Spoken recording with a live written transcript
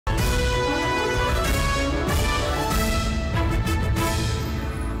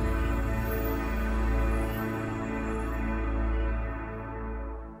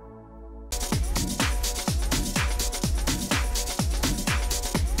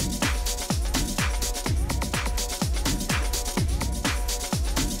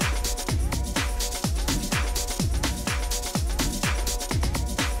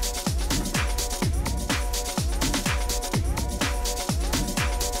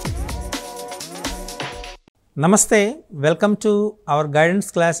Namaste, welcome to our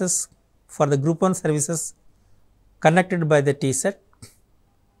guidance classes for the Group 1 services conducted by the Tspsc.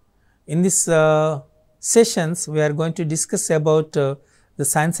 In this sessions, we are going to discuss about the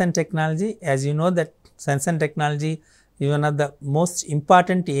science and technology. As you know that science and technology is one of the most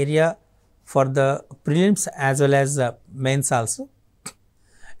important area for the prelims as well as mains also.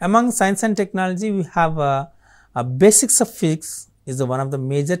 Among science and technology, we have a basics of physics is one of the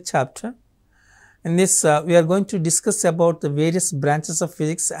major chapter. In this, we are going to discuss about the various branches of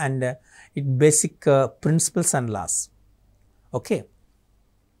physics and its basic principles and laws. Okay.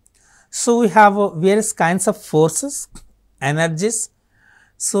 So, we have various kinds of forces, energies.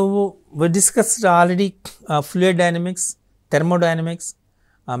 So, we discussed already fluid dynamics, thermodynamics,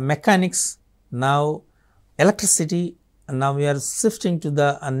 mechanics, now electricity, and now we are shifting to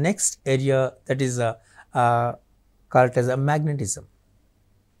the next area, that is called as magnetism.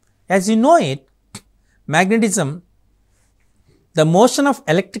 As you know it, magnetism, the motion of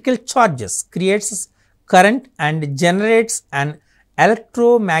electrical charges creates current and generates an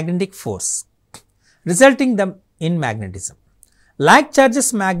electromagnetic force, resulting in magnetism. Like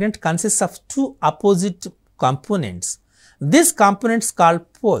charges, magnet consists of two opposite components. These components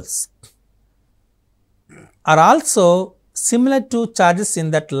called poles are also similar to charges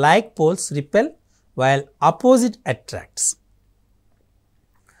in that like poles repel while opposite attracts.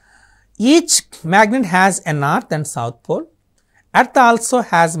 Each magnet has a north and south pole. Earth also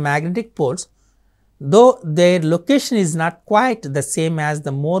has magnetic poles, though their location is not quite the same as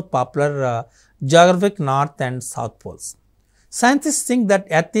the more popular geographic north and south poles. Scientists think that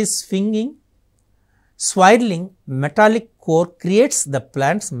Earth is swirling metallic core creates the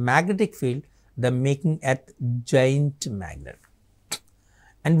planet's magnetic field, the making Earth giant magnet.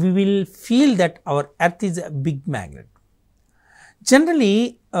 And we will feel that our Earth is a big magnet.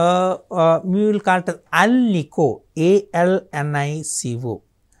 Generally, we will call it alnico, A-L-N-I-C-O.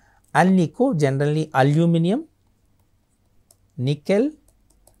 Alnico, generally aluminum, nickel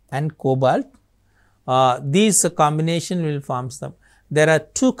and cobalt. These combination will form some. There are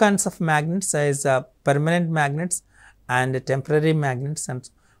two kinds of magnets, as permanent magnets and temporary magnets, and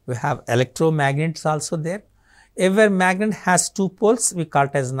we have electromagnets also there. Every magnet has two poles, we call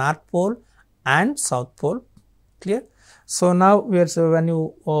it as north pole and south pole. Clear? So, now we are, so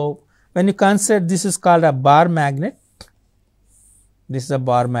when you consider this is called a bar magnet, this is a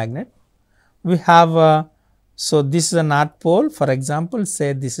bar magnet. We have so this is a north pole, for example,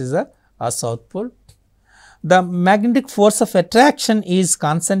 say this is a south pole. The magnetic force of attraction is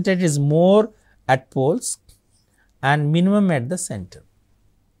concentrated is more at poles and minimum at the center.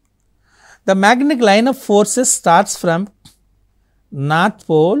 The magnetic line of forces starts from north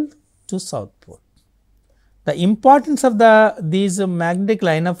pole to south pole. The importance of these magnetic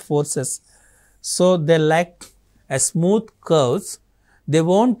line of forces, so they like a smooth curves, they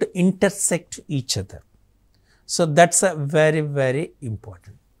won't intersect each other. So, that is a very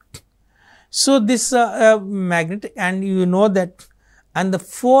important. So, this magnet, and you know that, and the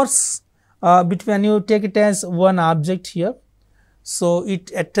force between, you take it as one object here. So, it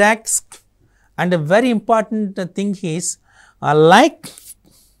attracts, and a very important thing is like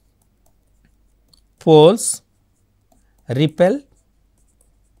poles repel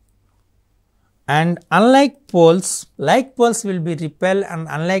and unlike poles, like poles will be repel and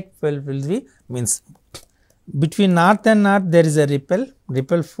unlike pole will be, means between north and north there is a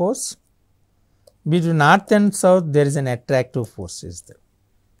repel force, between north and south there is an attractive force is there.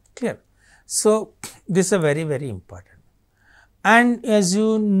 Clear? So, this is a very important, and as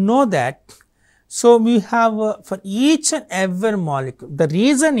you know that, so we have for each and every molecule, the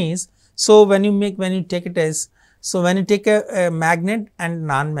reason is, so when you take it as, so when you take a magnet and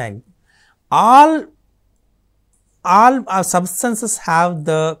non-magnet, all our substances have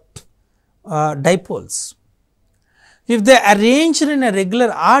the dipoles. If they are arranged in a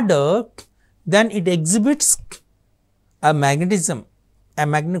regular order, then it exhibits a magnetism, a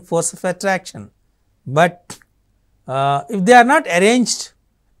magnetic force of attraction. But if they are not arranged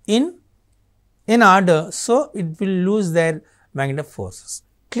in order, so it will lose their magnetic forces.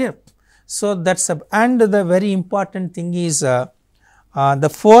 Clear? So, that is and the very important thing is the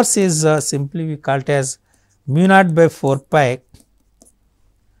force is simply we call it as mu naught by 4 pi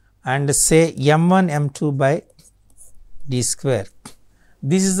and say m1 m2 by d square.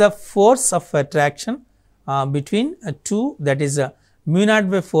 This is the force of attraction between two, that is mu naught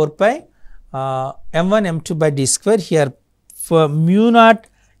by 4 pi m1 m2 by d square. Here for mu naught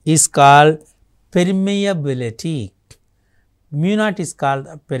is called permeability. Mu naught is called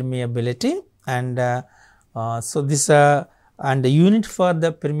permeability, and so this and the unit for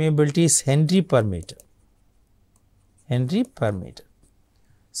the permeability is Henry per meter. Henry per meter.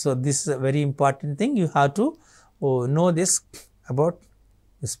 So, this is a very important thing, you have to know this about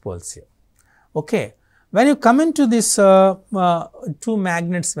this poles here. Okay. When you come into this two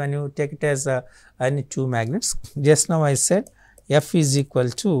magnets, when you take it as any two magnets, just now I said F is equal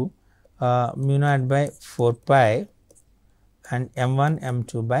to mu naught by 4 pi and m1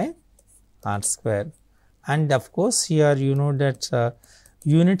 m2 by r square, and of course here you know that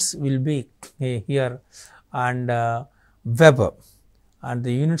units will be here and Weber, and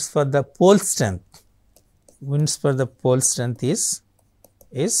the units for the pole strength,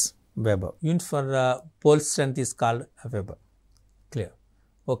 is Weber. Unit for the pole strength is called Weber. Clear?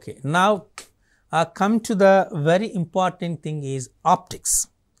 Okay. Now come to the very important thing is optics.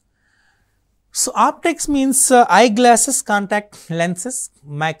 So, optics means eyeglasses, contact lenses,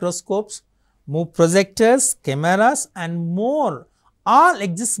 microscopes, move projectors, cameras and more all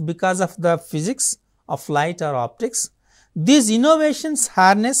exist because of the physics of light or optics. These innovations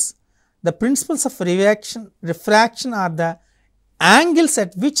harness the principles of refraction are the angles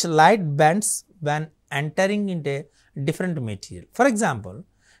at which light bends when entering into a different material. For example,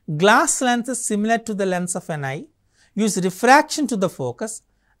 glass lenses similar to the lens of an eye use refraction to the focus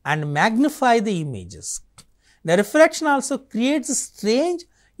and magnify the images. The refraction also creates strange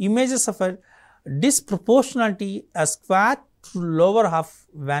images of a disproportionality, a square to lower half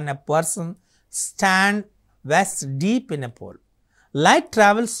when a person stands waist deep in a pool. Light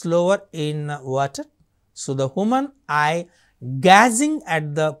travels slower in water, so the human eye gazing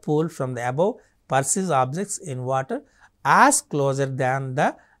at the pool from the above perceives objects in water as closer than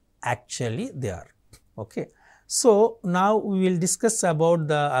the actually they are. Okay. So, now we will discuss about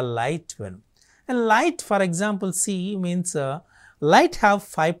the light one. And light, for example, see means light have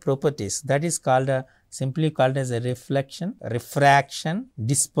 5 properties, that is called simply called as a reflection, refraction,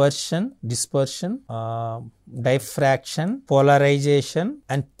 dispersion, diffraction, polarization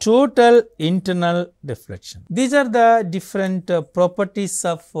and total internal reflection. These are the different properties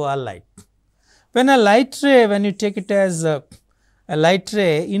of light. When a light ray, when you take it as a light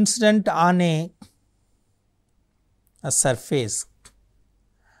ray incident on a surface,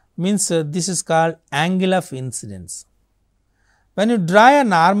 means this is called angle of incidence. When you draw a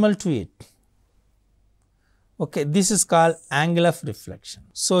normal to it, okay, this is called angle of reflection.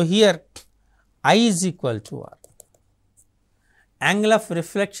 So, here I is equal to R. Angle of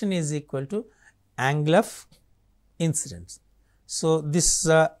reflection is equal to angle of incidence. So, this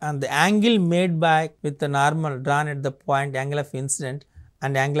and the angle made by with the normal drawn at the point angle of incident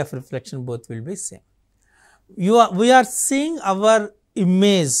and angle of reflection both will be same. We are seeing our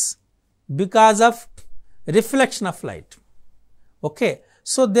image because of reflection of light. Okay.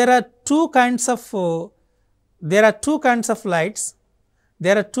 So, there are two kinds of lights,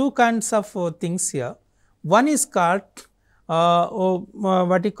 there are two kinds of things here. One is called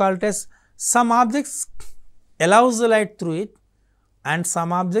what you call it as some objects allows the light through it and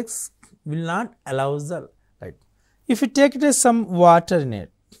some objects will not allow the light. If you take it as some water in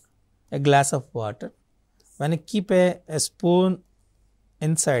it, a glass of water, when you keep a spoon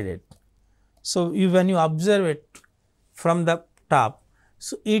inside it, so when you observe it from the top,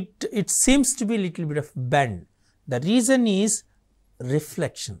 so it seems to be little bit of bend. The reason is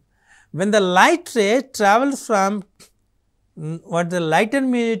reflection. When the light ray travels from the lighter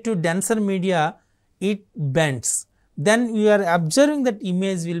media to denser media, it bends. Then you are observing that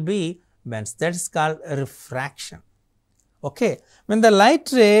image will be bends. That is called refraction. Okay. When the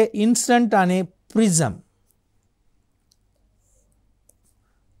light ray incident on a prism,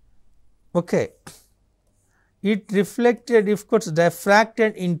 okay, it reflected, of course,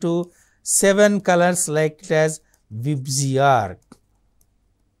 diffracted into 7 colors like it as Wibbsy arc,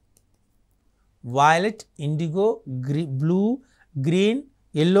 violet, indigo, blue, green,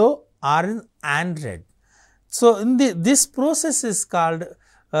 yellow, orange and red. So, in this process is called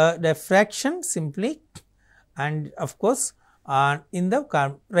diffraction simply, and of course, in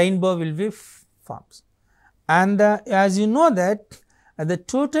the rainbow will be forms. And as you know that the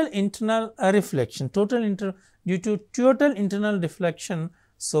total internal reflection, due to total internal reflection,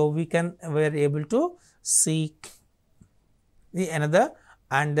 so we are able to see the another,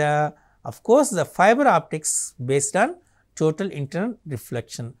 and of course, the fiber optics based on total internal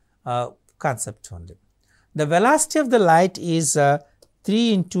reflection concept only. The velocity of the light is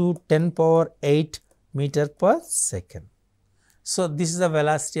 3 into 10 power 8 meter per second. So, this is the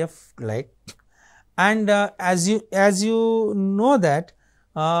velocity of light, and as you know that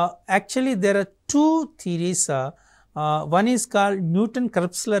actually there are two theories. One is called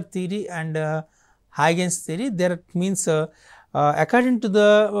Newton-Krebsler theory and Huygens theory. There means according to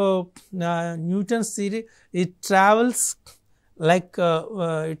the Newton's theory, it travels like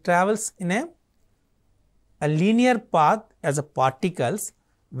it travels in a linear path as a particles,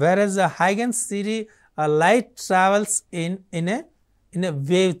 whereas the Huygens theory, light travels in a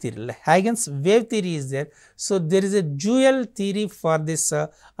wave theory. Huygens wave theory is there. So, there is a dual theory for this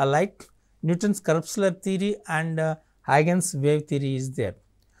light, Newton's corpuscular theory and Huygens wave theory is there.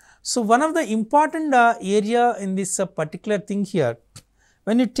 So, one of the important area in this particular thing here,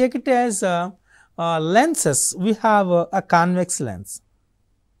 when you take it as lenses, we have a convex lens.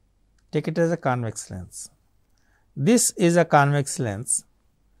 Take it as a convex lens. This is a convex lens.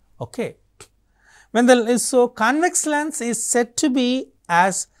 Okay. When so convex lens is said to be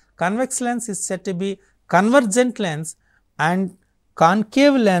convergent lens, and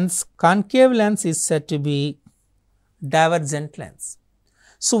concave lens is said to be divergent lens.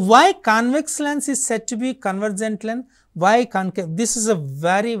 So, why convex lens is said to be convergent lens? Why concave? This is a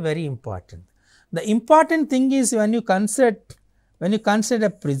very important. The important thing is when you consider a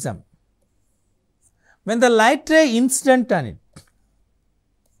prism, when the light ray incident on it,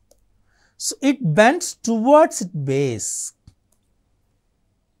 so it bends towards its base.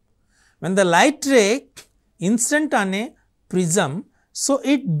 When the light ray incident on a prism, so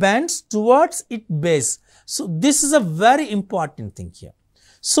it bends towards its base. So, this is a very important thing here.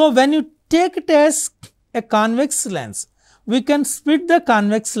 So, when you take it as a convex lens, we can split the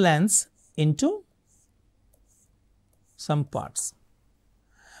convex lens into some parts.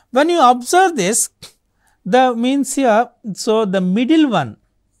 When you observe this, the means here, so the middle one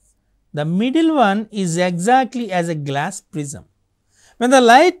is exactly as a glass prism. When the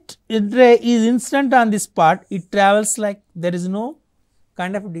light ray is incident on this part, it travels like there is no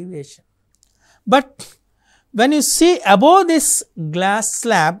kind of deviation. But when you see above this glass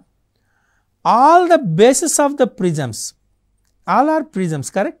slab, all the bases of the prisms, all are prisms,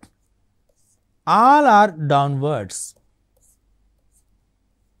 correct? All are downwards.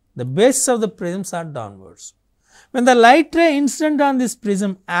 The bases of the prisms are downwards. When the light ray incident on this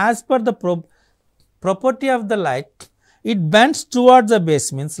prism, as per the property of the light, it bends towards the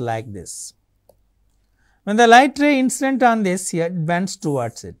base, means like this. When the light ray incident on this here, it bends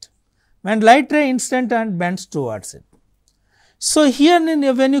towards it. When light ray incident and bends towards it. So, here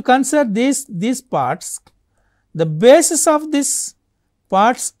when you consider these parts, the basis of this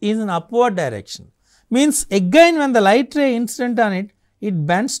parts is in upward direction. Means again when the light ray incident on it, it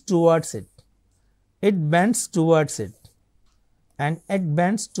bends towards it. It bends towards it and it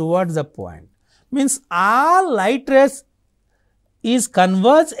bends towards the point. Means all light rays is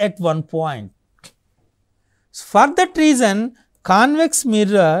converged at one point. So, for that reason, convex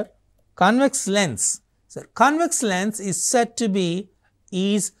lens is said to be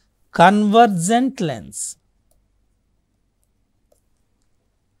convergent lens.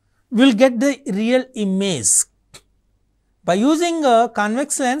 We will get the real image. By using a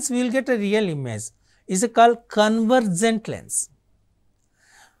convex lens, we will get a real image. Is called convergent lens.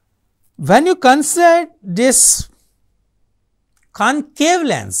 When you consider this concave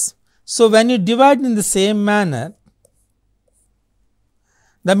lens, so when you divide in the same manner,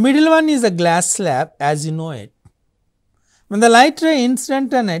 the middle one is a glass slab, as you know it. When the light ray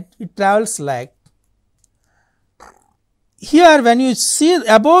incident on it, it travels like here. When you see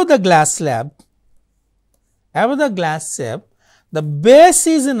above the glass slab, the base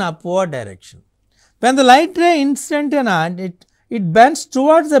is in upward direction. When the light ray incident on it, it bends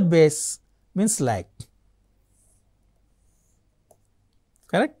towards the base, means like,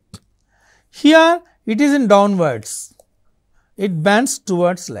 correct? Here it is in downwards, it bends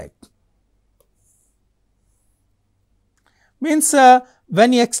towards like, means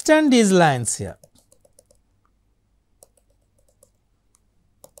when you extend these lines here,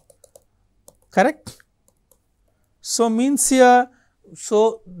 correct? So, means here,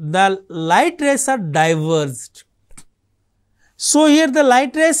 so the light rays are diverged. So, here the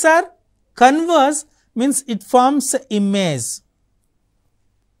light rays are converged, means it forms an image.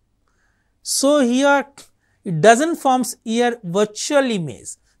 So, here it does not form here virtual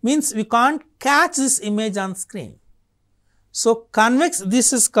image, means we can't catch this image on screen. So, convex,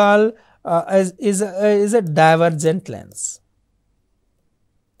 this is called is a divergent lens.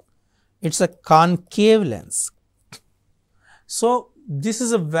 It is a concave lens. So, this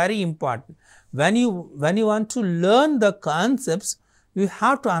is a very important. When you want to learn the concepts, you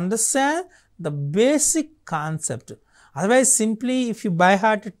have to understand the basic concept. Otherwise, simply if you by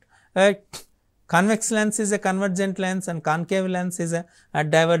heart convex lens is a convergent lens and concave lens is a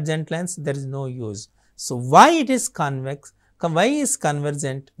divergent lens, there is no use. So, why it is convex, why is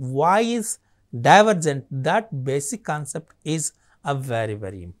convergent, why is divergent. That basic concept is a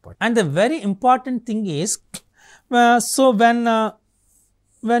very important. And the very important thing is, so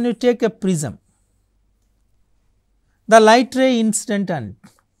when you take a prism, the light ray incident on it,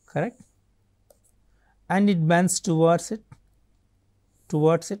 correct, and it bends towards it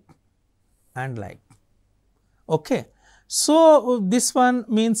and like, okay. So this one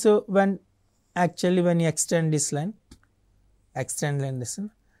means when you extend this line,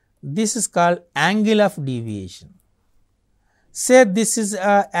 this is called angle of deviation. Say this is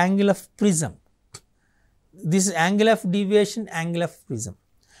a angle of prism, this is angle of deviation, angle of prism.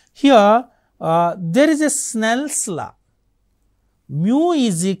 Here there is a Snell's law, mu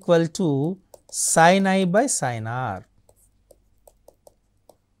is equal to sin I by sin R,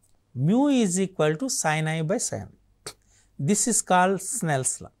 mu is equal to sin I by sin R. This is called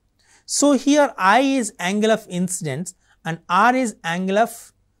Snell's law. So here I is angle of incidence and R is angle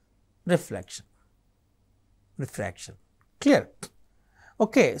of refraction. Clear?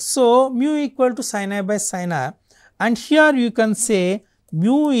 Okay. So mu equal to sin I by sin R, and here you can say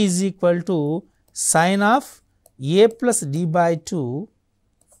mu is equal to sin of A plus D by 2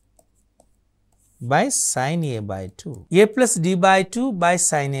 by sin A by 2. A plus D by 2 by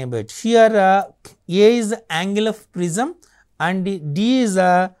sin A by 2. Here A is the angle of prism and D is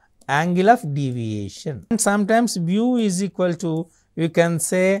the angle of deviation. And sometimes mu is equal to, you can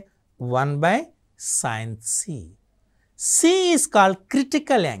say 1 by sin C. C is called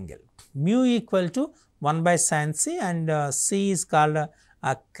critical angle. Mu equal to 1 by sin C and C is called a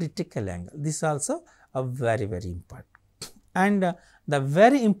critical angle. This is also a very important. And the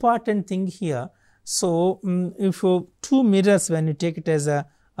very important thing here, so if you two mirrors, when you take it as a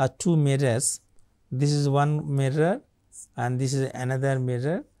two mirrors, this is one mirror and this is another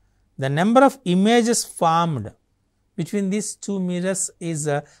mirror, the number of images formed between these two mirrors is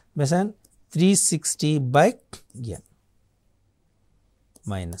 360 by n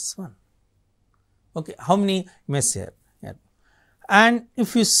minus 1. Okay, how many images here? Yeah. And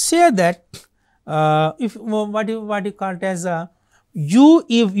if you say that, if what you call it as a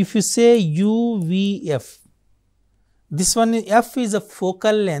if you say UVF, this one is F is a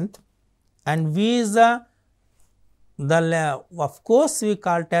focal length and V is of course we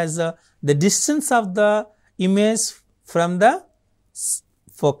call it as the distance of the image from the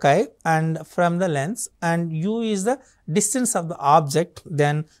foci and from the lens, and U is the distance of the object.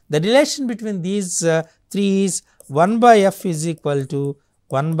 Then the relation between these three is 1 by F is equal to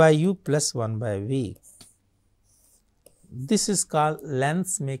 1 by U plus 1 by V. This is called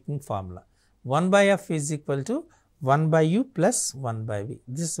lens making formula. 1 by F is equal to 1 by U plus 1 by V.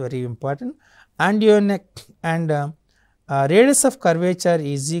 This is very important. And your radius of curvature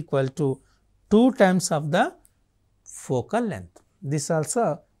is equal to 2 times of the focal length. This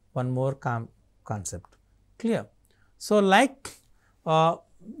also one more concept. Clear? So like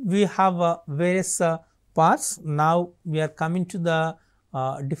we have various parts. Now we are coming to the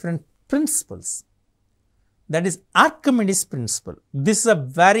different principles. That is Archimedes principle. This is a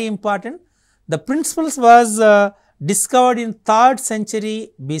very important. The principles was discovered in 3rd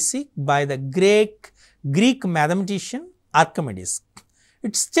century BC by the Greek mathematician Archimedes.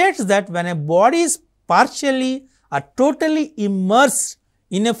 It states that when a body is partially or totally immersed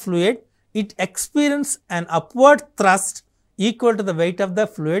in a fluid, it experiences an upward thrust equal to the weight of the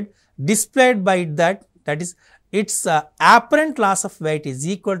fluid displayed by that is its apparent loss of weight is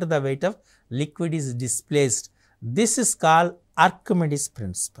equal to the weight of liquid is displaced. This is called Archimedes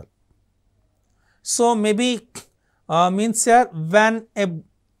principle. So maybe means here when a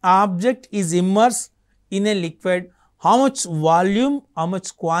object is immersed in a liquid, how much volume, how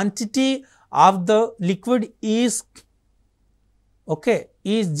much quantity of the liquid is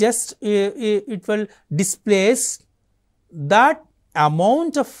is just it will displace that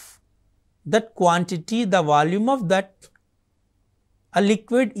amount of that quantity, the volume of that a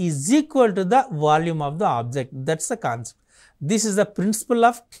liquid is equal to the volume of the object. That is the concept. This is the principle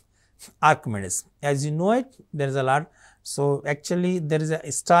of Archimedes. As you know it, there is a lot. So actually there is a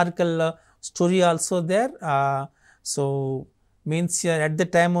historical story also there. So means here at the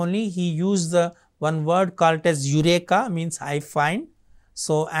time only he used the one word called as eureka, means I find.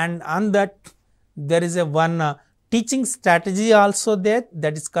 So and on that there is a one teaching strategy also there,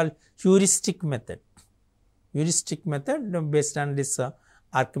 that is called heuristic method. Heuristic method based on this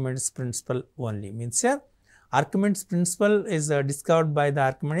Archimedes principle only. Means here Archimedes principle is discovered by the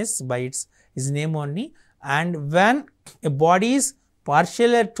Archimedes by his name only, and when a body is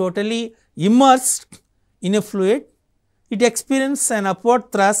partially or totally immersed in a fluid, it experiences an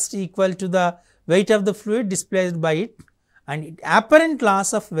upward thrust equal to the weight of the fluid displaced by it, and apparent loss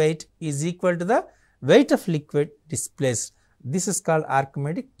of weight is equal to the weight of liquid displaced. This is called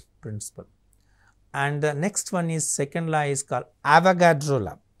Archimedes principle. And the next one is second law is called Avogadro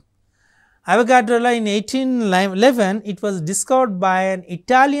law. Avogadro law in 1811, it was discovered by an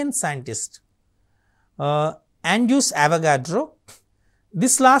Italian scientist, Andreas Avogadro.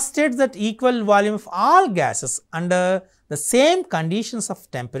 This law states that equal volume of all gases under the same conditions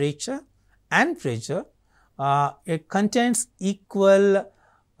of temperature and pressure, it contains equal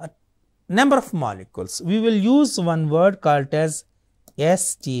number of molecules. We will use one word called as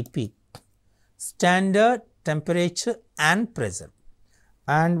STP, standard temperature and pressure,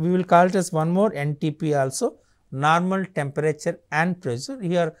 and we will call it as one more NTP also, normal temperature and pressure.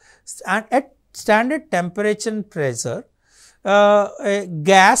 Here at standard temperature and pressure, a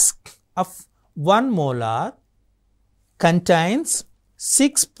gas of 1 molar contains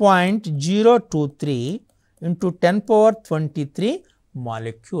 6.023 into 10⁻23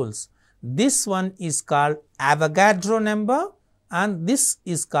 molecules. This one is called Avogadro number, and this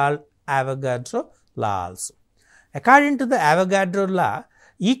is called Avogadro law also. According to the Avogadro law,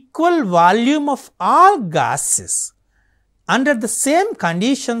 equal volume of all gases under the same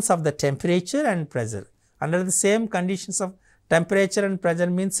conditions of the temperature and pressure, under the same conditions of temperature and pressure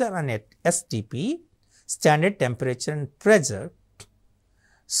means an STP, standard temperature and pressure.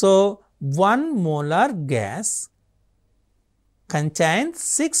 So, 1 molar gas contains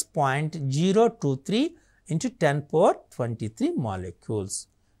 6.023 into 10⁻23 molecules.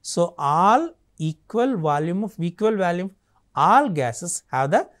 So, all equal volume, all gases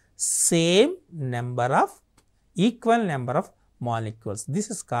have the same number of, equal number of molecules. This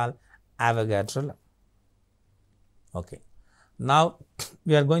is called Avogadro law. Okay. Now,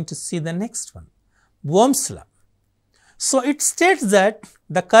 we are going to see the next one, Ohm's law. So, it states that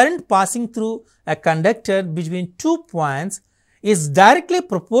the current passing through a conductor between 2 points is directly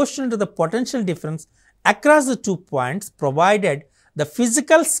proportional to the potential difference across the 2 points, provided the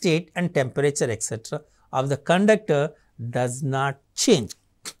physical state and temperature etc. of the conductor does not change.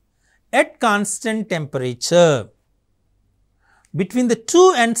 At constant temperature between the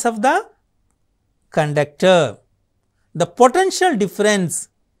 2 ends of the conductor, the potential difference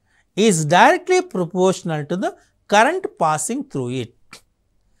is directly proportional to the current passing through it.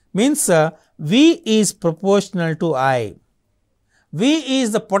 Means V is proportional to I. V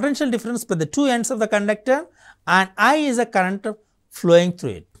is the potential difference by the 2 ends of the conductor, and I is the current flowing through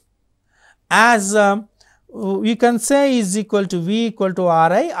it. As we can say is equal to V equal to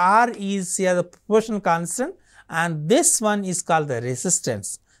Ri. R is here the proportional constant, and this one is called the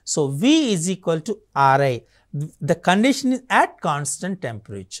resistance. So, V is equal to Ri. The condition is at constant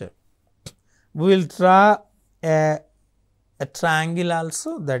temperature. We will draw a triangle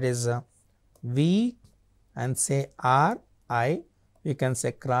also, that is V and say R I. We can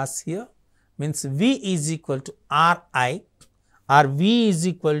say cross here, means V is equal to Ri, or V is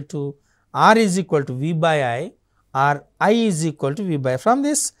equal to R is equal to V by I, or I is equal to V by I. From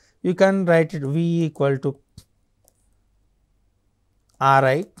this you can write it V equal to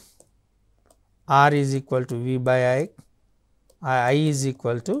Ri, R is equal to V by I is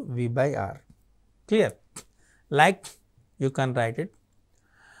equal to V by R. Clear? Like you can write it.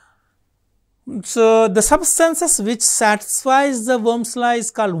 So, the substances which satisfies the Ohm's law is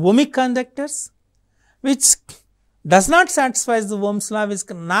called ohmic conductors, which does not satisfy the Ohm's law is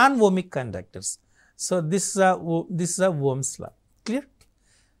non-ohmic conductors. So, this is a Ohm's law. Clear?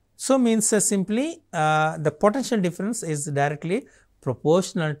 So, means simply the potential difference is directly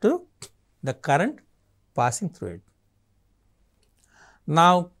proportional to the current passing through it.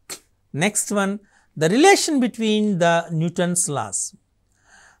 Now, next one, the relation between the Newton's laws.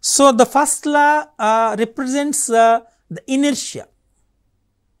 So, the first law represents the inertia.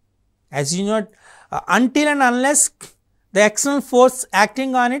 As you know, until and unless the external force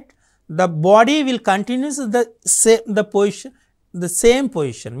acting on it, the body will continue the same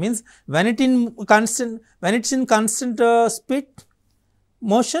position. Means when it in constant, when it's in constant speed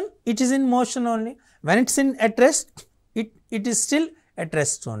motion, it is in motion only. When it's in at rest, it is still at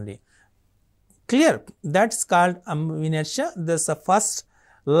rest only. Clear? That's called inertia. This first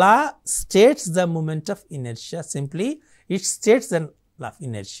law states the moment of inertia. Simply, it states the law of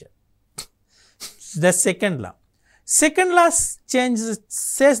inertia. The second law. Second law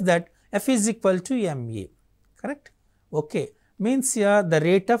says that F is equal to ma. Correct? Okay. Means here the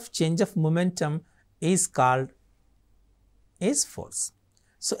rate of change of momentum is called is force.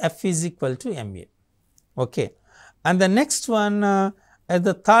 So, F is equal to ma. Okay. And the next one, the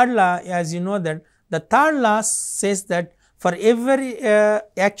third law, as you know that the third law says that for every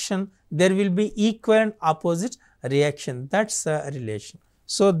action there will be equal and opposite reaction. That's a relation.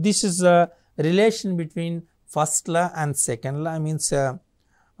 So, this is a relation between first law and second law, means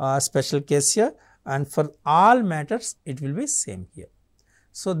special case here, and for all matters it will be same here.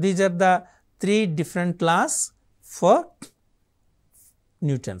 So, these are the three different laws for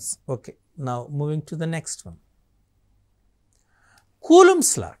Newton's. Okay. Now, moving to the next one.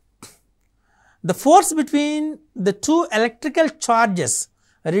 Coulomb's law. The force between the two electrical charges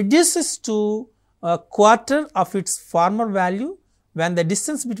reduces to a quarter of its former value when the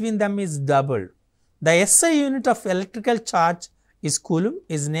distance between them is doubled. The SI unit of electrical charge is Coulomb,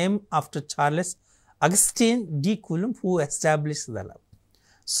 is named after Charles Augustin de Coulomb, who established the law.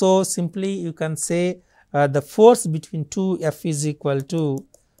 So, simply you can say the force between two F is equal to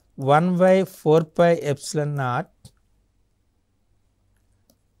 1 by 4 pi epsilon naught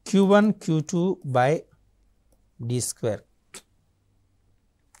Q1 Q2 by d square.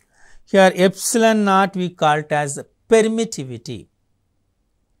 Here epsilon naught we call it as permittivity,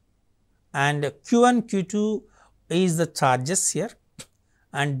 and Q1 Q2 is the charges here,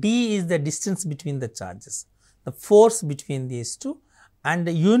 and d is the distance between the charges, the force between these two, and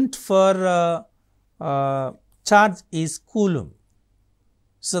the unit for charge is Coulomb.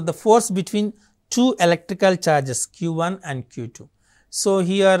 So, the force between two electrical charges Q1 and Q2. So,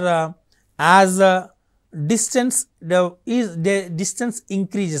 here as distance the distance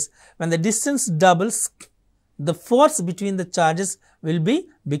increases, when the distance doubles, the force between the charges will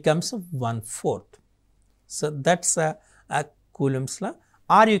becomes 1/4. So, that is a Coulomb's law,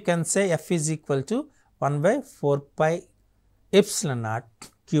 or you can say F is equal to 1 by 4 pi epsilon naught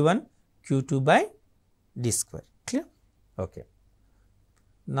Q1 Q2 by d square. Clear? Okay.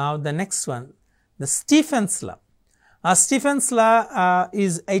 Now, the next one, the Stephen's law. Stephen's law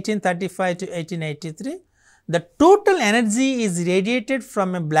is 1835 to 1883. The total energy is radiated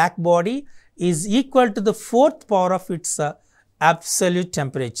from a black body is equal to the 4th power of its absolute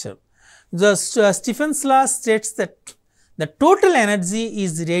temperature. The Stephen's law states that the total energy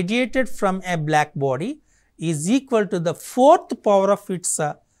is radiated from a black body is equal to the 4th power of its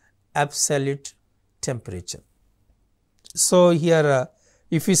absolute temperature. So, here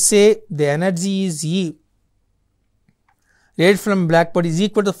if you say the energy is E radiated from black body is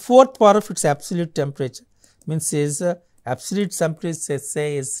equal to 4th power of its absolute temperature, means is absolute temperature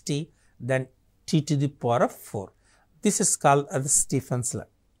say is T, then T to the power of 4. This is called the Stephen's law.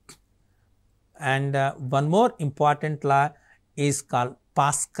 And one more important law is called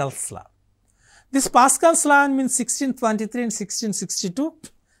Pascal's law. This Pascal's law means 1623 and 1662.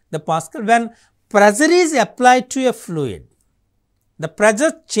 The Pascal, when pressure is applied to a fluid, the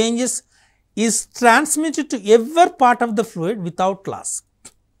pressure changes is transmitted to every part of the fluid without loss.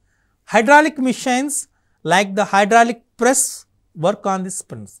 Hydraulic machines like the hydraulic press work on this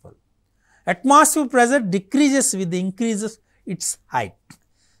principle. Atmospheric pressure decreases with the increase of its height.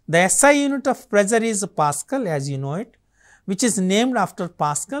 The SI unit of pressure is Pascal, as you know it, which is named after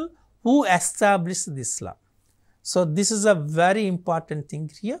Pascal, who established this law. So, this is a very important thing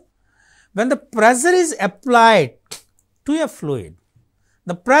here. When the pressure is applied to a fluid,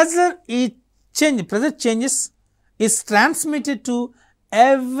 the pressure changes is transmitted to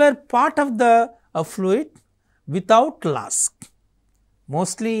every part of the fluid without loss.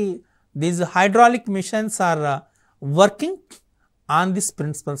 Mostly these hydraulic machines are working on these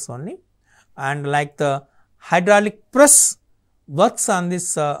principles only, and like the hydraulic press works on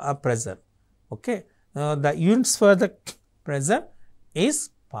this pressure. Okay. The units for the pressure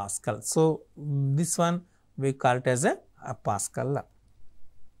is Pascal. So, this one we call it as a Pascal law.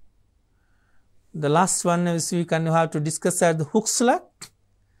 The last one is we can have to discuss as the Hooke's law.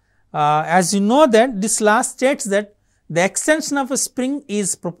 As you know that this law states that the extension of a spring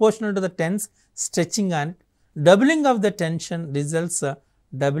is proportional to the tense stretching on it. Doubling of the tension results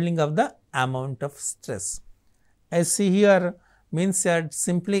doubling of the amount of stress. As see here means that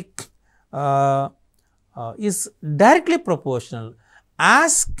simply is directly proportional.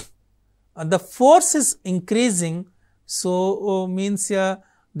 As the force is increasing, so means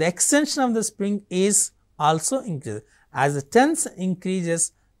the extension of the spring is also increased. As the tense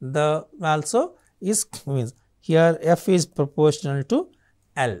increases, the also is means here F is proportional to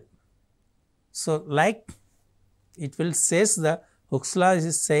L. So, like it will says the Hooke's law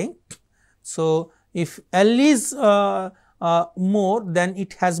is saying, so if L is more, then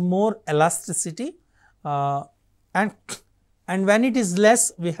it has more elasticity, and when it is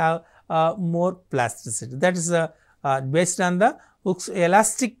less, we have more plasticity. That is based on the Hooke's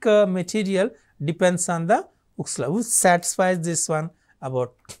elastic material depends on the Hooke's law, which satisfies this one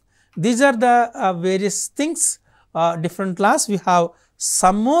about. These are the various things, different laws. We have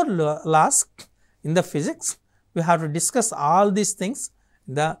some more laws in the physics. we have to discuss all these things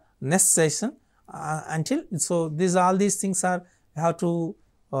in the next session so all these things are you have to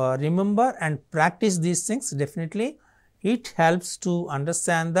remember and practice these things. Definitely it helps to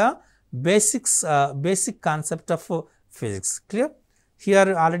understand the basics basic concept of physics. Clear?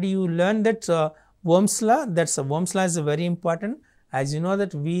 Here already you learned that Ohm's law, Ohm's law is very important, as you know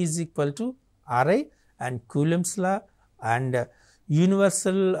that V is equal to Ri, and Coulomb's law and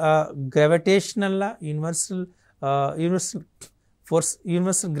universal gravitational law, universal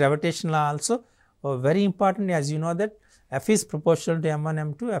gravitational law also very important, as you know that F is proportional to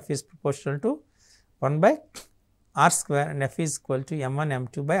m1 m2, F is proportional to 1 by r square, and F is equal to m1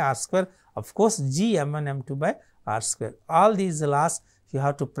 m2 by r square, of course G m1 m2 by r square. All these laws you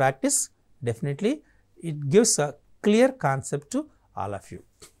have to practice. Definitely it gives a clear concept to all of you.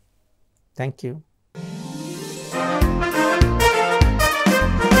 Thank you.